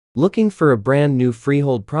Looking for a brand new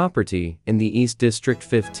freehold property in the East District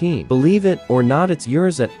 15? Believe it or not, it's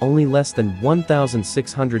yours at only less than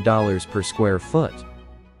 $1,600 per square foot.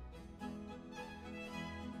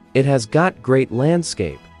 It has got great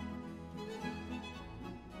landscape,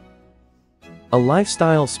 a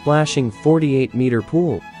lifestyle splashing 48-meter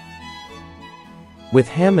pool with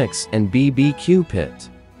hammocks and BBQ pit,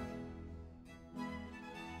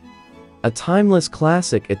 a timeless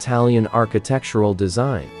classic Italian architectural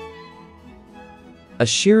design, a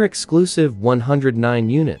sheer exclusive 109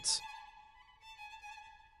 units.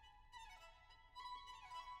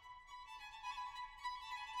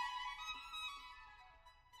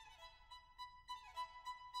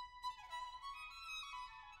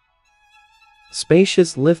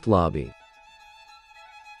 Spacious lift lobby.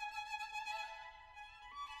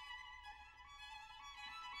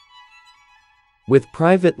 With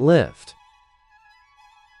private lift.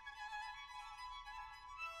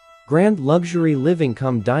 Grand luxury living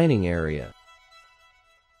cum dining area.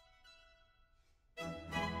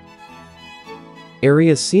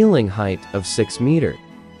 Area ceiling height of 6 meters.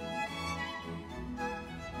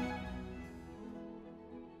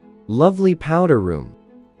 Lovely powder room.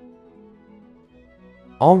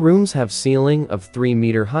 All rooms have ceiling of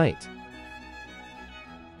 3-meter height.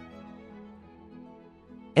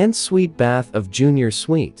 Ensuite bath of junior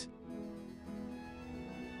suite.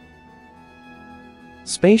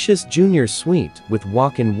 Spacious junior suite with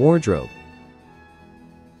walk-in wardrobe.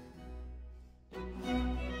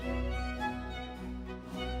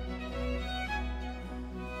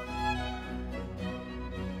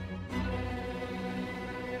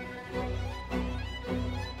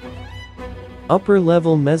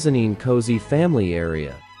 Upper-level mezzanine cozy family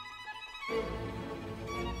area.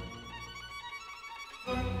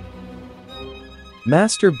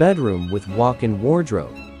 Master bedroom with walk-in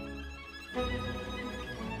wardrobe.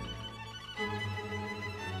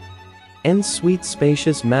 Ensuite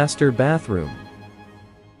spacious master bathroom.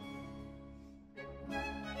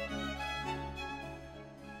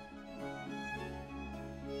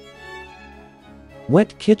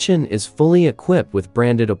 Wet kitchen is fully equipped with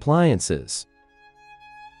branded appliances.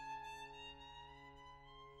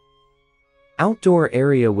 Outdoor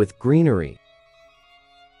area with greenery.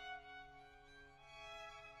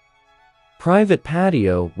 Private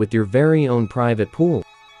patio with your very own private pool.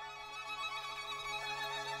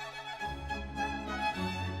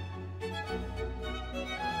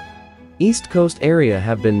 East Coast area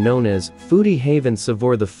have been known as foodie haven.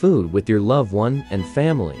 Savour the food with your loved one and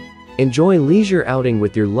family. Enjoy leisure outing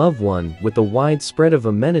with your loved one with a wide spread of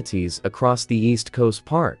amenities across the East Coast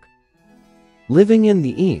Park. Living in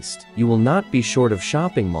the East, you will not be short of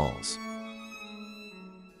shopping malls.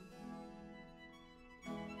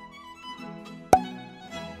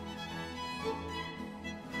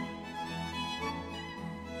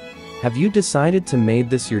 Have you decided to make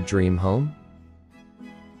this your dream home?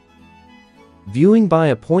 Viewing by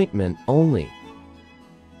appointment only.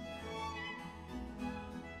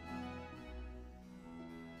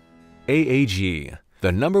 AAG,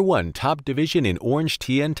 the #1 top division in orange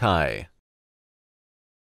tea and Thai.